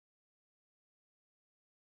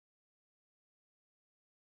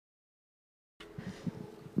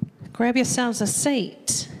Grab yourselves a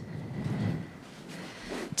seat.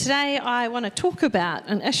 Today I want to talk about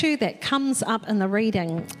an issue that comes up in the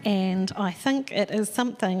reading, and I think it is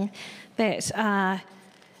something that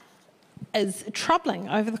is troubling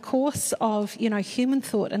over the course of, human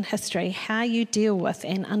thought and history, how you deal with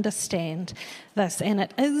and understand this, and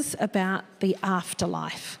it is about the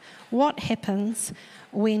afterlife. What happens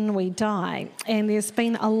when we die? And there's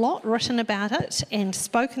been a lot written about it and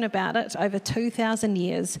spoken about it over 2,000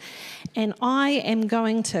 years, and I am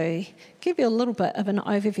going to give you a little bit of an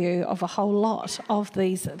overview of a whole lot of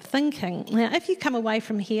these thinking. Now, if you come away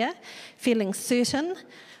from here feeling certain,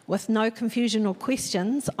 with no confusion or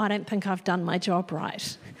questions, I don't think I've done my job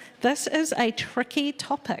right. This is a tricky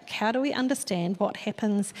topic. How do we understand what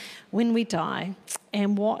happens when we die?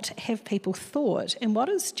 And what have people thought? And what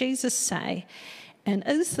does Jesus say? And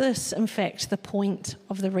is this, in fact, the point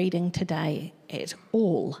of the reading today at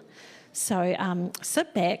all? So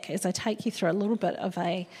sit back as I take you through a little bit of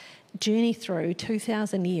a journey through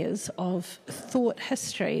 2,000 years of thought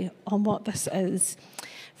history on what this is,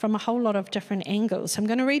 from a whole lot of different angles. So I'm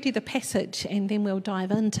going to read you the passage and then we'll dive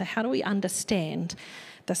into how do we understand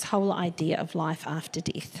this whole idea of life after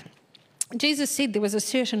death. Jesus said there was a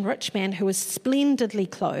certain rich man who was splendidly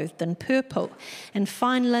clothed in purple and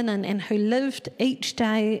fine linen and who lived each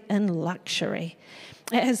day in luxury.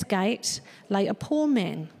 At his gate lay a poor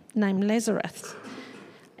man named Lazarus.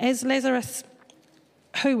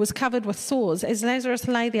 Who was covered with sores. As Lazarus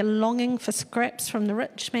lay there longing for scraps from the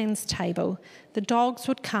rich man's table, the dogs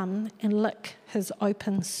would come and lick his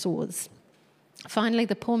open sores. Finally,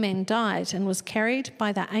 the poor man died and was carried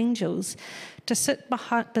by the angels to sit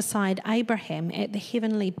beside Abraham at the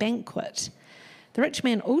heavenly banquet. The rich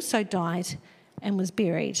man also died and was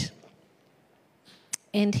buried,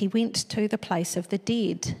 and he went to the place of the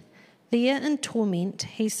dead. There in torment,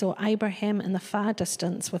 he saw Abraham in the far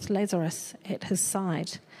distance with Lazarus at his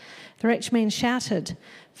side. The rich man shouted,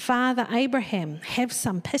 "Father Abraham, have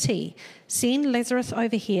some pity. Send Lazarus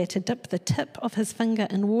over here to dip the tip of his finger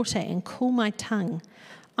in water and cool my tongue.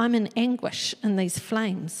 I'm in anguish in these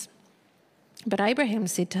flames." But Abraham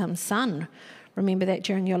said to him, "Son, remember that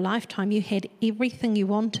during your lifetime you had everything you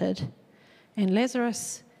wanted, and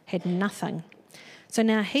Lazarus had nothing. So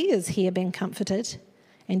now he is here being comforted,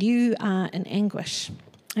 and you are in anguish.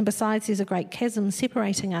 And besides, there's a great chasm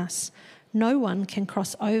separating us. No one can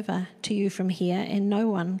cross over to you from here, and no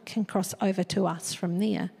one can cross over to us from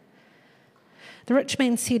there." The rich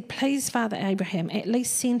man said, "Please, Father Abraham, at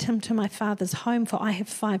least send him to my father's home, for I have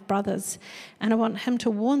 5 brothers, and I want him to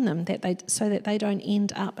warn them so that they don't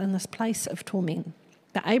end up in this place of torment."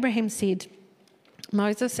 But Abraham said,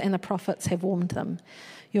 "Moses and the prophets have warned them.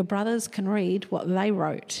 Your brothers can read what they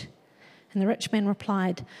wrote." And the rich man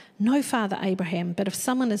replied, "No, Father Abraham, but if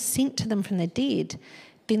someone is sent to them from the dead,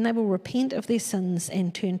 then they will repent of their sins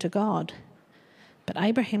and turn to God." But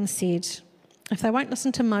Abraham said, "If they won't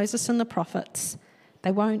listen to Moses and the prophets,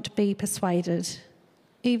 they won't be persuaded,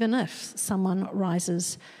 even if someone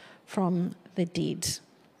rises from the dead."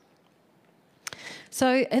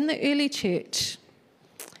 So in the early church,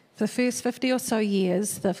 for the first 50 or so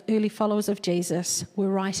years, the early followers of Jesus were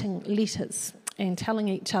writing letters and telling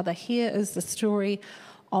each other, here is the story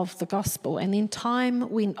of the gospel. And then time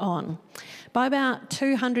went on. By about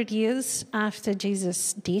 200 years after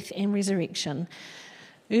Jesus' death and resurrection,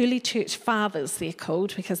 early church fathers, they're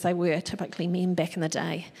called because they were typically men back in the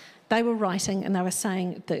day, they were writing and they were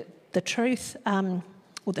saying that the truth or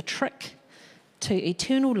the trick to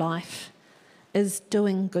eternal life is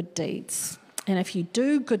doing good deeds. And if you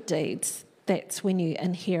do good deeds, that's when you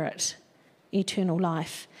inherit eternal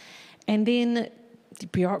life. And then the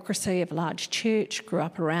bureaucracy of a large church grew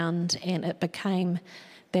up around, and it became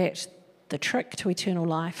that the trick to eternal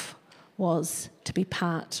life was to be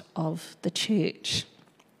part of the church.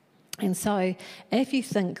 And so if you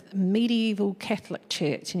think medieval Catholic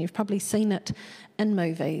Church, and you've probably seen it in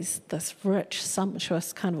movies, this rich,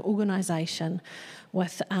 sumptuous kind of organisation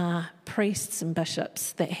with priests and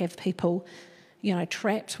bishops that have people,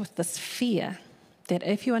 trapped with this fear that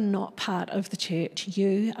if you are not part of the church,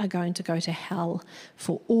 you are going to go to hell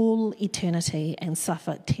for all eternity and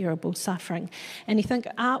suffer terrible suffering. And you think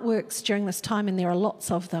artworks during this time, and there are lots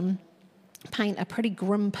of them, paint a pretty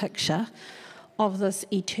grim picture of this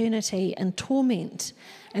eternity and torment.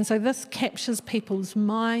 And so this captures people's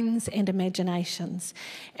minds and imaginations.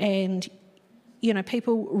 And,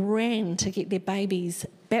 people ran to get their babies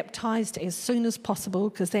baptised as soon as possible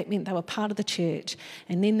because that meant they were part of the church,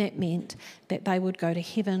 and then that meant that they would go to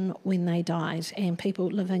heaven when they died, and people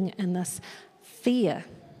living in this fear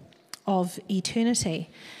of eternity.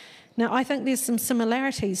 Now, I think there's some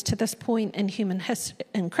similarities to this point in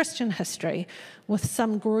in Christian history with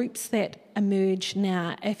some groups that emerge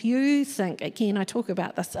now. If you think, again, I talk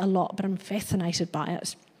about this a lot, but I'm fascinated by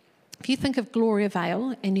it. If you think of Gloria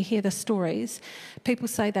Vale and you hear the stories, people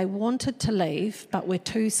say they wanted to leave, but were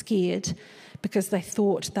too scared because they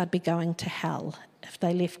thought they'd be going to hell if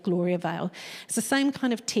they left Gloria Vale. It's the same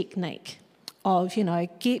kind of technique of,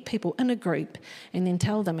 get people in a group and then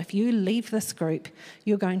tell them, if you leave this group,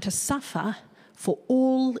 you're going to suffer for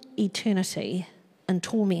all eternity in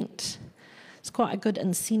torment. It's quite a good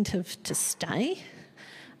incentive to stay,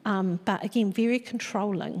 but again, very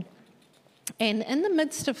controlling. And in the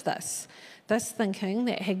midst of this thinking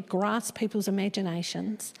that had grasped people's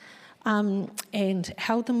imaginations and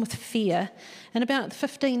held them with fear, in about the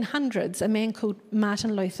 1500s, a man called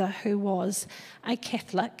Martin Luther, who was a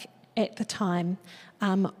Catholic at the time,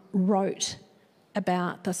 wrote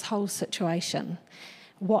about this whole situation,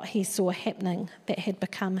 what he saw happening that had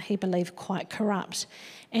become, he believed, quite corrupt.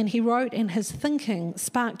 And he wrote, and his thinking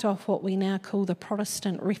sparked off what we now call the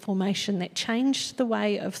Protestant Reformation, that changed the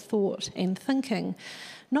way of thought and thinking,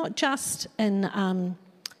 not just in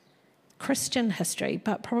Christian history,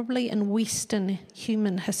 but probably in Western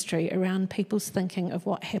human history around people's thinking of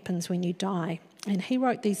what happens when you die. And he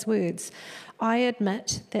wrote these words: "I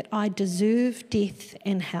admit that I deserve death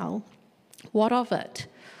and hell. What of it?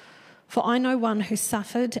 For I know one who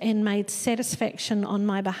suffered and made satisfaction on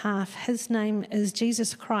my behalf. His name is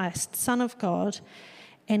Jesus Christ, Son of God,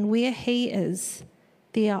 and where he is,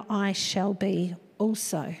 there I shall be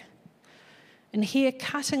also." And here,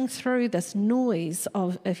 cutting through this noise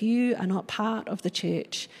of, if you are not part of the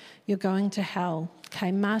church, you're going to hell,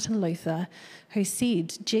 came Martin Luther, who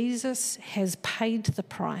said, Jesus has paid the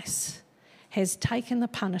price, has taken the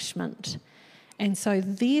punishment, and so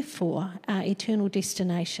therefore our eternal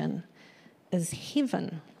destination is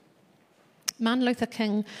heaven. Martin Luther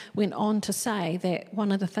King went on to say that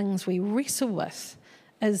one of the things we wrestle with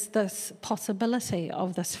is this possibility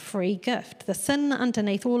of this free gift. The sin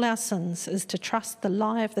underneath all our sins is to trust the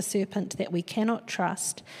lie of the serpent that we cannot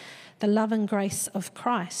trust, the love and grace of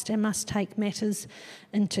Christ, and must take matters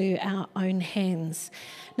into our own hands.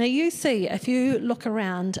 Now you see, if you look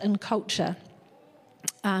around in culture,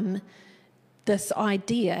 this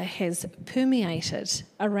idea has permeated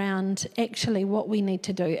around actually what we need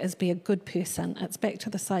to do is be a good person. It's back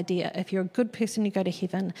to this idea, if you're a good person, you go to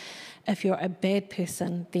heaven. If you're a bad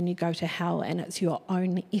person, then you go to hell, and it's your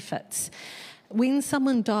own efforts. When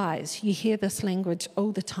someone dies, you hear this language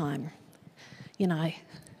all the time.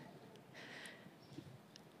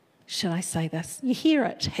 Should I say this? You hear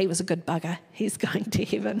it. He was a good bugger. He's going to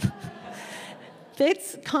heaven.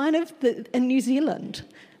 That's kind of in New Zealand.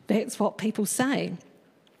 That's what people say.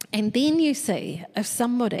 And then you see, if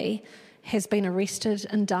somebody has been arrested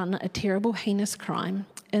and done a terrible, heinous crime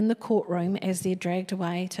in the courtroom as they're dragged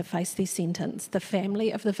away to face their sentence, the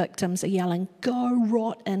family of the victims are yelling, "Go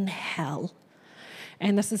rot in hell."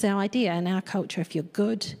 And this is our idea in our culture. If you're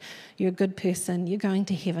good, you're a good person, you're going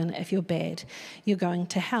to heaven. If you're bad, you're going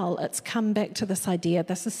to hell. It's come back to this idea,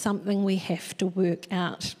 this is something we have to work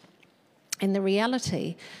out. And the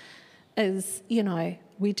reality is,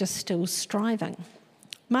 we're just still striving.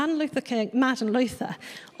 Martin Luther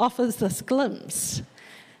offers this glimpse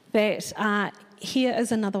that here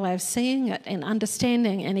is another way of seeing it and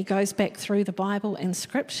understanding, and he goes back through the Bible and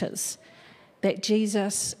scriptures, that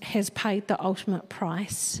Jesus has paid the ultimate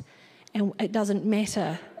price, and it doesn't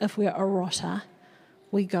matter if we're a rotter,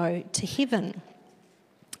 we go to heaven.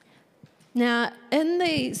 Now, in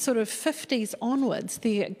the sort of 50s onwards,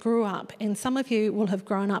 there grew up, and some of you will have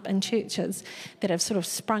grown up in churches that have sort of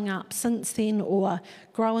sprung up since then or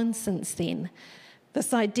grown since then,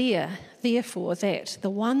 this idea, therefore, that the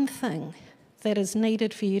one thing that is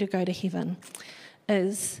needed for you to go to heaven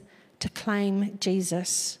is to claim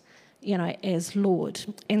Jesus, as Lord.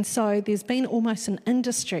 And so there's been almost an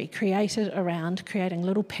industry created around creating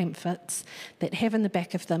little pamphlets that have in the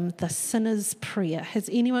back of them the sinner's prayer. Has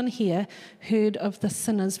anyone here heard of the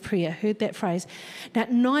sinner's prayer? Heard that phrase? Now,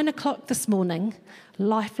 at 9 o'clock this morning,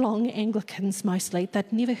 lifelong Anglicans mostly,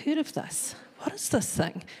 they'd never heard of this. What is this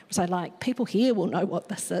thing? So people here will know what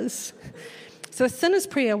this is. So the sinner's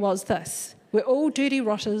prayer was this: we're all dirty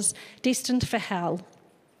rotters destined for hell.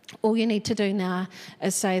 All you need to do now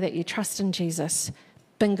is say that you trust in Jesus.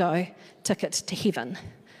 Bingo, ticket to heaven.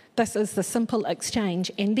 This is the simple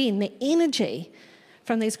exchange. And then the energy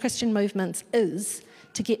from these Christian movements is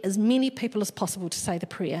to get as many people as possible to say the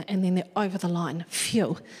prayer, and then they're over the line,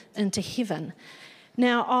 phew, into heaven.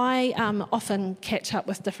 Now, I often catch up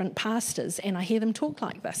with different pastors and I hear them talk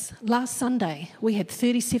like this. Last Sunday, we had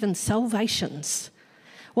 37 salvations.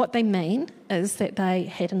 What they mean is that they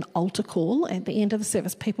had an altar call at the end of the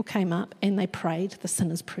service. People came up and they prayed the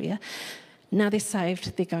sinner's prayer. Now they're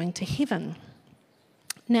saved, they're going to heaven.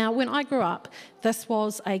 Now, when I grew up, this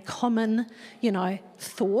was a common,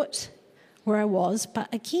 thought where I was,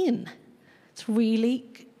 but again, it really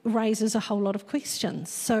raises a whole lot of questions.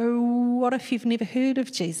 So what if you've never heard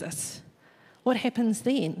of Jesus? What happens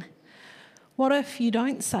then? What if you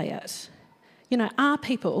don't say it? Are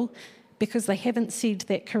people, because they haven't said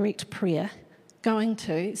that correct prayer, going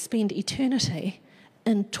to spend eternity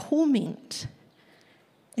in torment?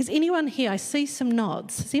 Is anyone here, I see some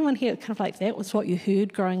nods, is anyone here kind of like that was what you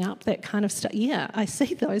heard growing up, that kind of stuff? Yeah, I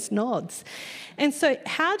see those nods. And so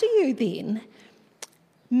how do you then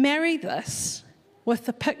marry this with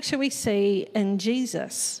the picture we see in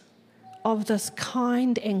Jesus of this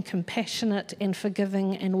kind and compassionate and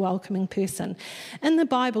forgiving and welcoming person? In the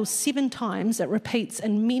Bible, 7 times it repeats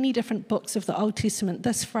in many different books of the Old Testament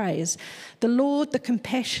this phrase, the Lord, the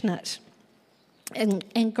compassionate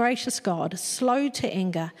and gracious God, slow to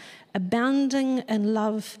anger, abounding in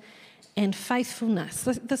love and faithfulness.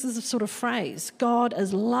 This is a sort of phrase. God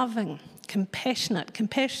is loving, compassionate,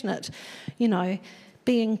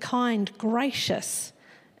 being kind, gracious,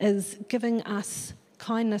 is giving us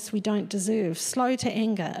kindness we don't deserve, slow to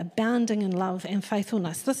anger, abounding in love and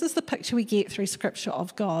faithfulness. This is the picture we get through Scripture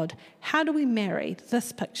of God. How do we marry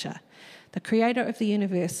this picture? The Creator of the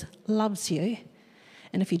universe loves you,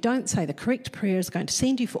 and if you don't say the correct prayer, is going to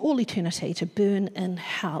send you for all eternity to burn in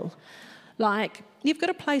hell. Like, you've got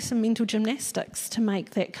to play some mental gymnastics to make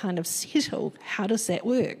that kind of settle. How does that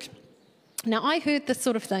work? Now, I heard this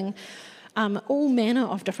sort of thing all manner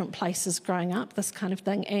of different places growing up, this kind of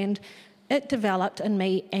thing, and it developed in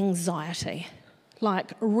me anxiety,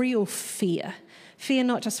 like real fear. Fear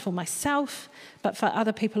not just for myself, but for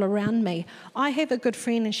other people around me. I have a good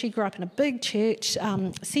friend, and she grew up in a big church,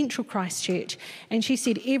 Central Christchurch, and she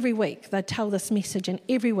said every week they'd tell this message, and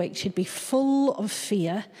every week she'd be full of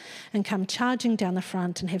fear and come charging down the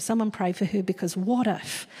front and have someone pray for her, because what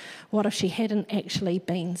if she hadn't actually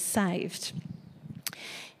been saved?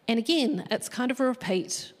 And again, it's kind of a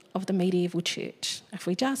repeat of the medieval church. If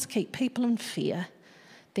we just keep people in fear,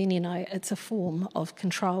 then, it's a form of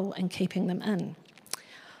control and keeping them in.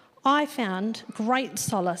 I found great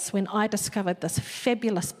solace when I discovered this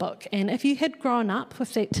fabulous book. And if you had grown up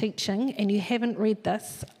with that teaching and you haven't read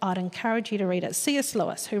this, I'd encourage you to read it. C.S.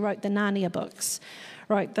 Lewis, who wrote the Narnia books,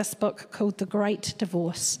 wrote this book called The Great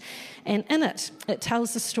Divorce. And in it, it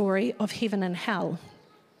tells the story of heaven and hell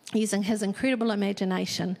using his incredible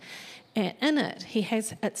imagination. And in it,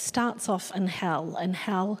 it starts off in hell, and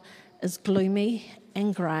hell is gloomy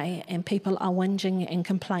and grey, and people are whinging and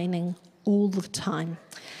complaining all the time.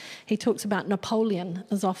 He talks about Napoleon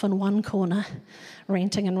is off in one corner,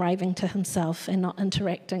 ranting and raving to himself and not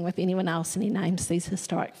interacting with anyone else, and he names these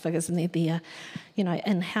historic figures, and they're there,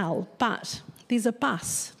 in hell. But there's a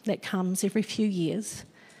bus that comes every few years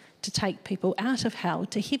to take people out of hell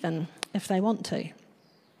to heaven if they want to.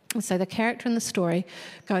 And so the character in the story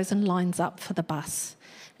goes and lines up for the bus,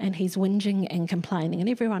 and he's whinging and complaining, and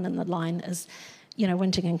everyone in the line is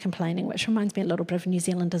whinging and complaining, which reminds me a little bit of New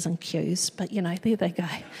Zealanders in queues, but there they go,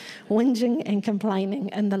 whinging and complaining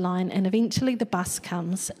in the line, and eventually the bus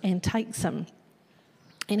comes and takes him.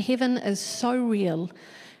 And heaven is so real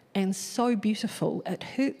and so beautiful, it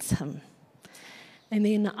hurts him. And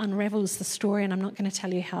then unravels the story, and I'm not going to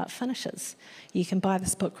tell you how it finishes. You can buy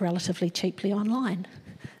this book relatively cheaply online.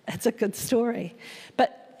 It's a good story.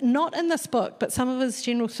 But not in this book, but some of his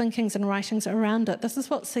general thinkings and writings around it. This is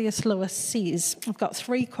what C.S. Lewis says. I've got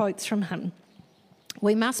 3 quotes from him.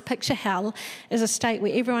 We must picture hell as a state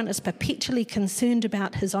where everyone is perpetually concerned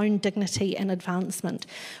about his own dignity and advancement,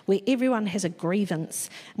 where everyone has a grievance,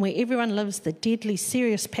 and where everyone lives the deadly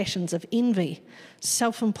serious passions of envy,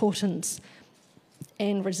 self-importance,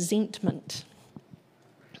 and resentment.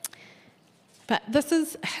 But this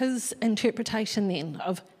is his interpretation then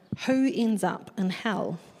of who ends up in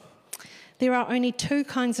hell. There are only 2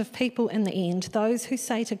 kinds of people in the end: those who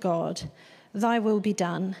say to God, "Thy will be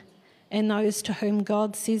done," and those to whom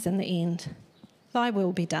God says in the end, "Thy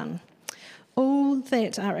will be done." All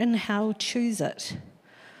that are in hell choose it.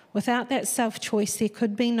 Without that self-choice, there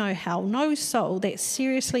could be no hell. No soul that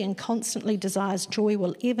seriously and constantly desires joy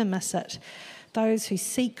will ever miss it. Those who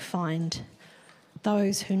seek find.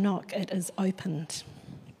 Those who knock, it is opened.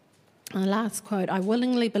 And the last quote: I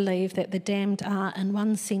willingly believe that the damned are in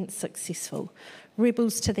one sense successful,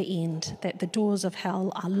 rebels to the end, that the doors of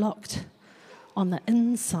hell are locked on the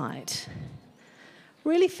inside.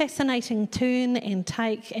 Really fascinating turn and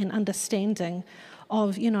take and understanding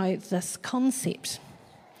of, this concept.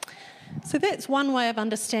 So that's one way of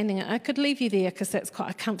understanding it. I could leave you there because that's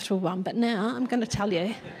quite a comfortable one, but now I'm going to tell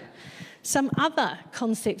you some other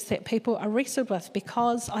concepts that people are wrestled with,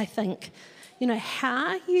 because I think,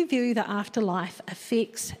 how you view the afterlife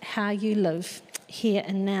affects how you live here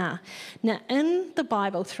and now. Now, in the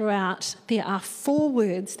Bible throughout, there are 4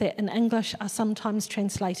 words that in English are sometimes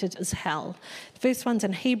translated as hell. The first one's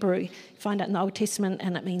in Hebrew. You find it in the Old Testament,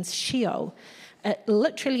 and it means Sheol. It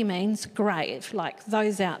literally means grave, like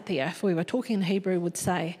those out there, if we were talking in Hebrew, would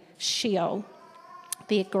say Sheol.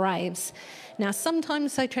 They're graves. Now,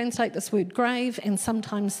 sometimes they translate this word grave, and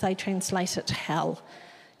sometimes they translate it hell.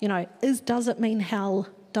 Does it mean hell?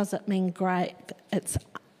 Does it mean grave? It's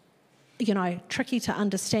tricky to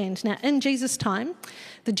understand. Now, in Jesus' time,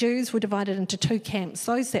 the Jews were divided into 2 camps,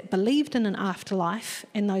 those that believed in an afterlife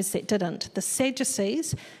and those that didn't. The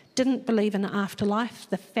Sadducees didn't believe in an afterlife,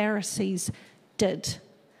 the Pharisees did.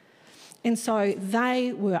 And so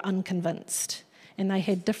they were unconvinced, and they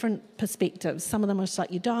had different perspectives. Some of them was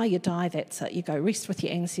like, you die, that's it. You go rest with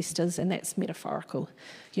your ancestors, and that's metaphorical.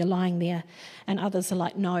 You're lying there. And others are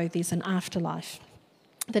like, no, there's an afterlife.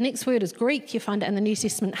 The next word is Greek. You find it in the New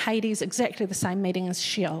Testament, Hades, exactly the same meaning as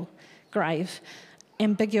Sheol, grave,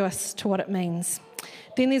 ambiguous to what it means.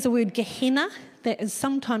 Then there's a word Gehenna that is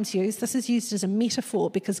sometimes used. This is used as a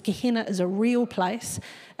metaphor because Gehenna is a real place.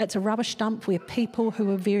 It's a rubbish dump where people who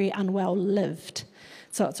were very unwell lived.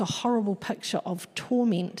 So it's a horrible picture of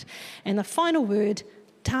torment. And the final word,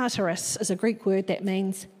 Tartarus, is a Greek word that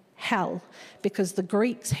means hell, because the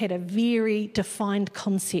Greeks had a very defined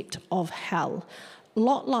concept of hell. A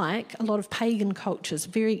lot like a lot of pagan cultures,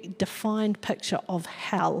 very defined picture of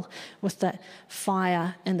hell with the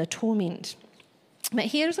fire and the torment. But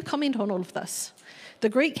here's a comment on all of this. The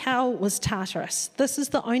Greek hell was Tartarus. This is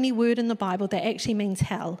the only word in the Bible that actually means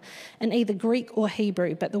hell in either Greek or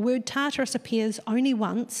Hebrew, but the word Tartarus appears only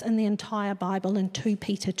once in the entire Bible in 2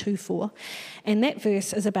 Peter 2:4, and that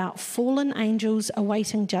verse is about fallen angels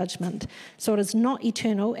awaiting judgment. So it is not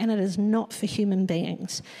eternal and it is not for human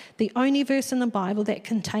beings. The only verse in the Bible that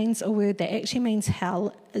contains a word that actually means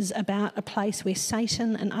hell is about a place where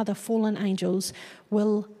Satan and other fallen angels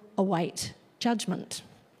will await judgment.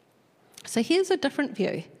 So here's a different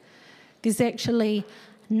view. There's actually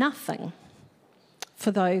nothing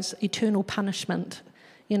for those eternal punishment,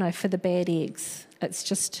 for the bad eggs. It's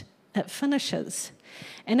just, it finishes.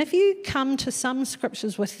 And if you come to some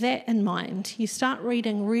scriptures with that in mind, you start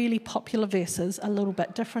reading really popular verses a little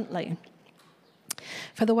bit differently.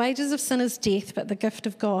 For the wages of sin is death, but the gift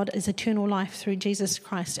of God is eternal life through Jesus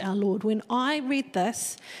Christ our Lord. When I read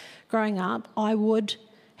this growing up, I would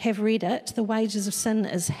have read it, the wages of sin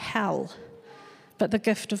is hell, but the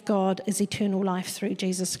gift of God is eternal life through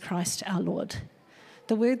Jesus Christ our Lord.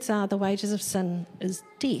 The words are, the wages of sin is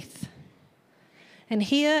death. And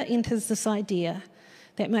here enters this idea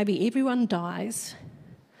that maybe everyone dies,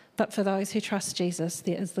 but for those who trust Jesus,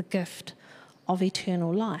 there is the gift of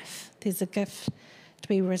eternal life. There's a gift to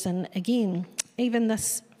be risen again. Even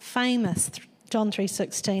this famous John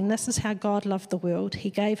 3:16, this is how God loved the world. He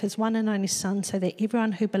gave his one and only Son so that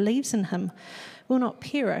everyone who believes in him will not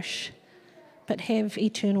perish, but have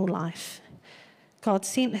eternal life. God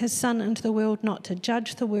sent his Son into the world not to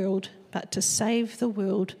judge the world, but to save the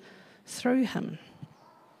world through him.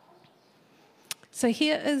 So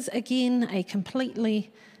here is again a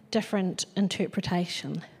completely different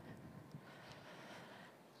interpretation.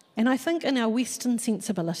 And I think in our Western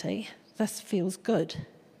sensibility, this feels good.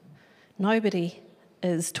 Nobody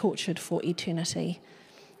is tortured for eternity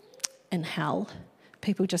in hell.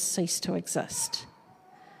 People just cease to exist.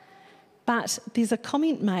 But there's a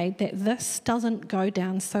comment made that this doesn't go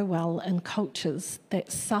down so well in cultures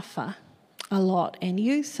that suffer a lot. And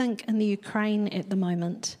you think in the Ukraine at the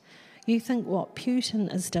moment, you think what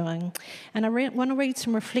Putin is doing. And I want to read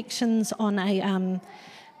some reflections on a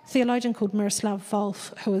theologian called Miroslav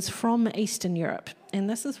Volf, who is from Eastern Europe. And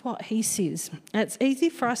this is what he says. It's easy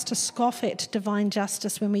for us to scoff at divine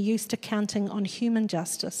justice when we're used to counting on human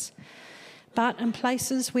justice. But in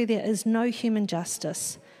places where there is no human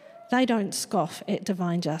justice, they don't scoff at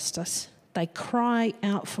divine justice. They cry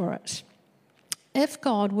out for it. If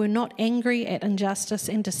God were not angry at injustice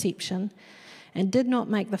and deception and did not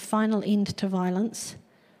make the final end to violence,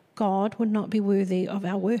 God would not be worthy of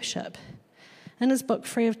our worship. In his book,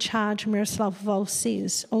 Free of Charge, Miroslav Volf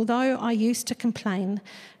says, although I used to complain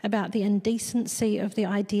about the indecency of the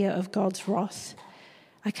idea of God's wrath,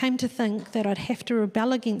 I came to think that I'd have to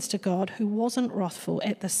rebel against a God who wasn't wrathful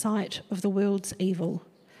at the sight of the world's evil.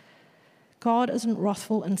 God isn't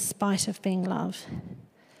wrathful in spite of being love.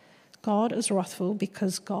 God is wrathful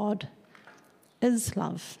because God is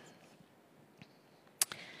love.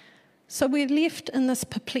 So we're left in this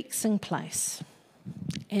perplexing place.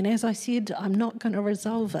 And as I said, I'm not going to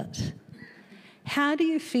resolve it. How do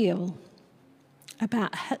you feel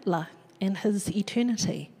about Hitler and his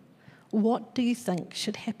eternity? What do you think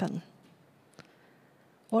should happen?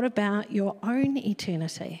 What about your own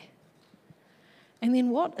eternity? And then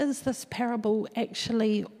what is this parable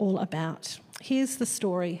actually all about? Here's the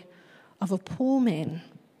story of a poor man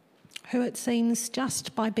who, it seems,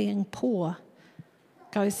 just by being poor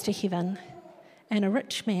goes to heaven, and a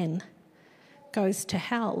rich man goes to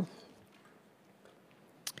hell.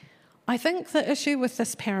 I think the issue with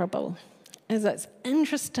this parable is it's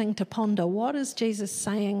interesting to ponder, what is Jesus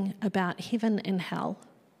saying about heaven and hell?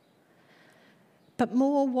 But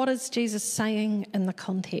more, what is Jesus saying in the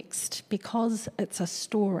context? Because it's a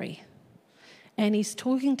story. And he's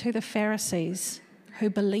talking to the Pharisees who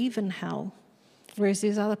believe in hell, whereas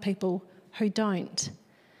there's other people who don't.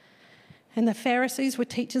 And the Pharisees were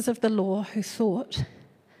teachers of the law who thought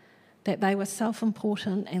that they were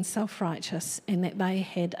self-important and self-righteous and that they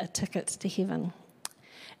had a ticket to heaven.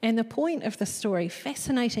 And the point of the story,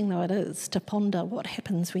 fascinating though it is to ponder what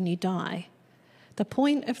happens when you die, the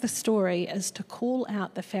point of the story is to call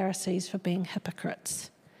out the Pharisees for being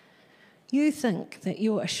hypocrites. You think that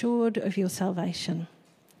you're assured of your salvation,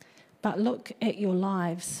 but look at your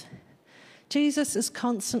lives. Jesus is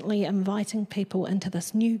constantly inviting people into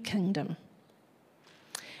this new kingdom.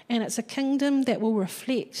 And it's a kingdom that will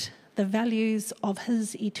reflect the values of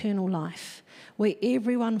his eternal life, where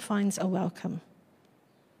everyone finds a welcome,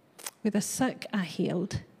 where the sick are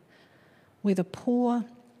healed, where the poor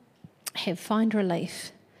find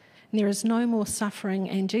relief, and there is no more suffering,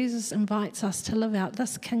 and Jesus invites us to live out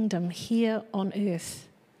this kingdom here on earth.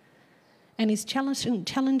 And he's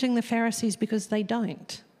challenging the Pharisees because they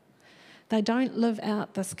don't. They don't live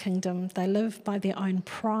out this kingdom. They live by their own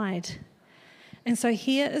pride. And so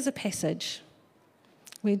here is a passage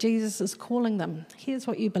where Jesus is calling them. Here's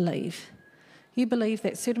what you believe. You believe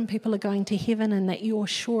that certain people are going to heaven and that you're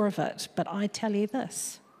sure of it. But I tell you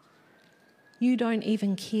this, you don't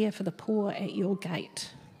even care for the poor at your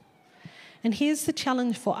gate. And here's the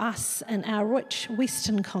challenge for us in our rich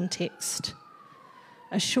Western context,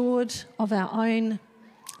 assured of our own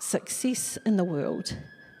success in the world.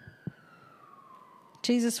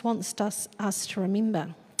 Jesus wants us to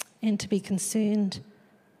remember and to be concerned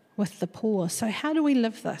with the poor. So how do we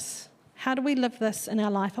live this? How do we live this in our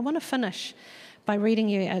life? I want to finish by reading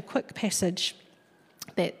you a quick passage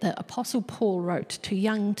that the Apostle Paul wrote to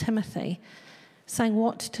young Timothy, saying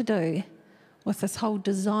what to do with this whole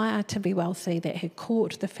desire to be wealthy that had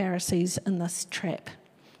caught the Pharisees in this trap.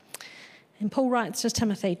 And Paul writes to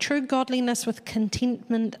Timothy, "True godliness with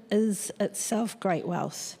contentment is itself great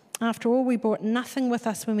wealth. After all, we brought nothing with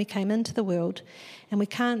us when we came into the world, and we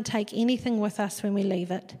can't take anything with us when we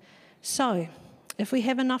leave it. So, if we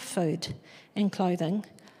have enough food and clothing,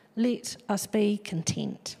 let us be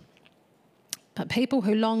content. But people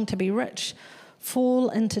who long to be rich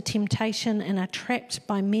fall into temptation and are trapped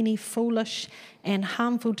by many foolish and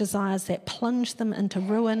harmful desires that plunge them into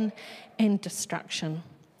ruin and destruction.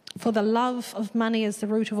 For the love of money is the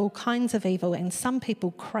root of all kinds of evil, and some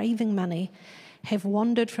people craving money have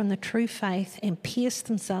wandered from the true faith and pierced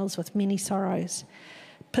themselves with many sorrows.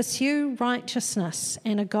 Pursue righteousness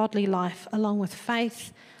and a godly life, along with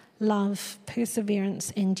faith, love,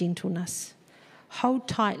 perseverance, and gentleness. Hold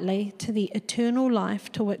tightly to the eternal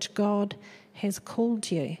life to which God has called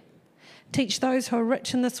you. Teach those who are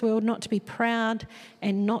rich in this world not to be proud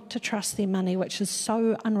and not to trust their money, which is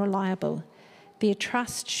so unreliable. Their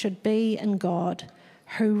trust should be in God,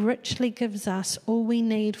 who richly gives us all we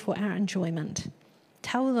need for our enjoyment.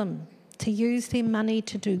 Tell them to use their money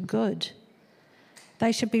to do good.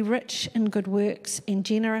 They should be rich in good works and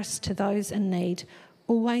generous to those in need,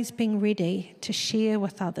 always being ready to share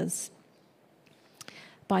with others.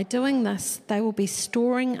 By doing this, they will be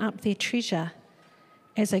storing up their treasure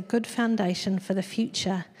as a good foundation for the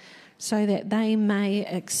future, so that they may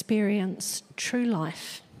experience true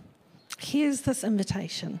life." Here's this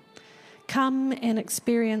invitation. Come and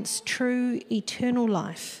experience true eternal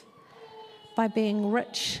life by being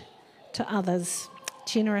rich to others,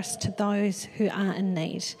 generous to those who are in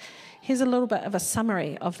need. Here's a little bit of a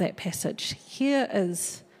summary of that passage. Here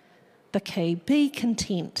is the key. Be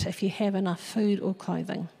content if you have enough food or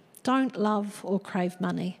clothing. Don't love or crave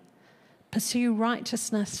money. Pursue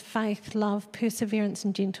righteousness, faith, love, perseverance,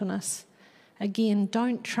 and gentleness. Again,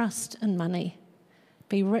 don't trust in money.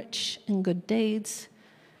 Be rich in good deeds.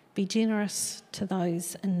 Be generous to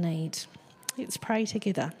those in need. Let's pray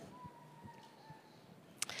together.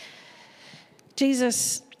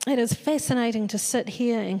 Jesus, It is fascinating to sit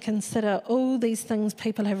here and consider all these things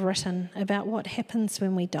people have written about what happens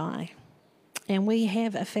when we die. And we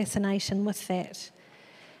have a fascination with that.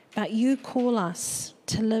 But you call us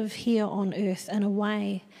to live here on earth in a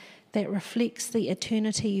way that reflects the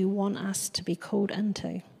eternity you want us to be called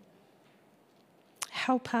into.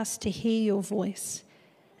 Help us to hear your voice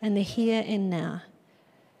in the here and now.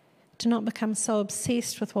 To not become so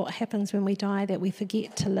obsessed with what happens when we die that we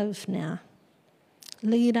forget to live now.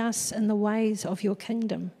 Lead us in the ways of your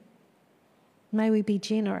kingdom. May we be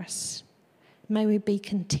generous. May we be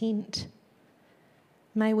content.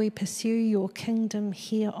 May we pursue your kingdom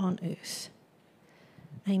here on earth.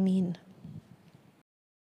 Amen.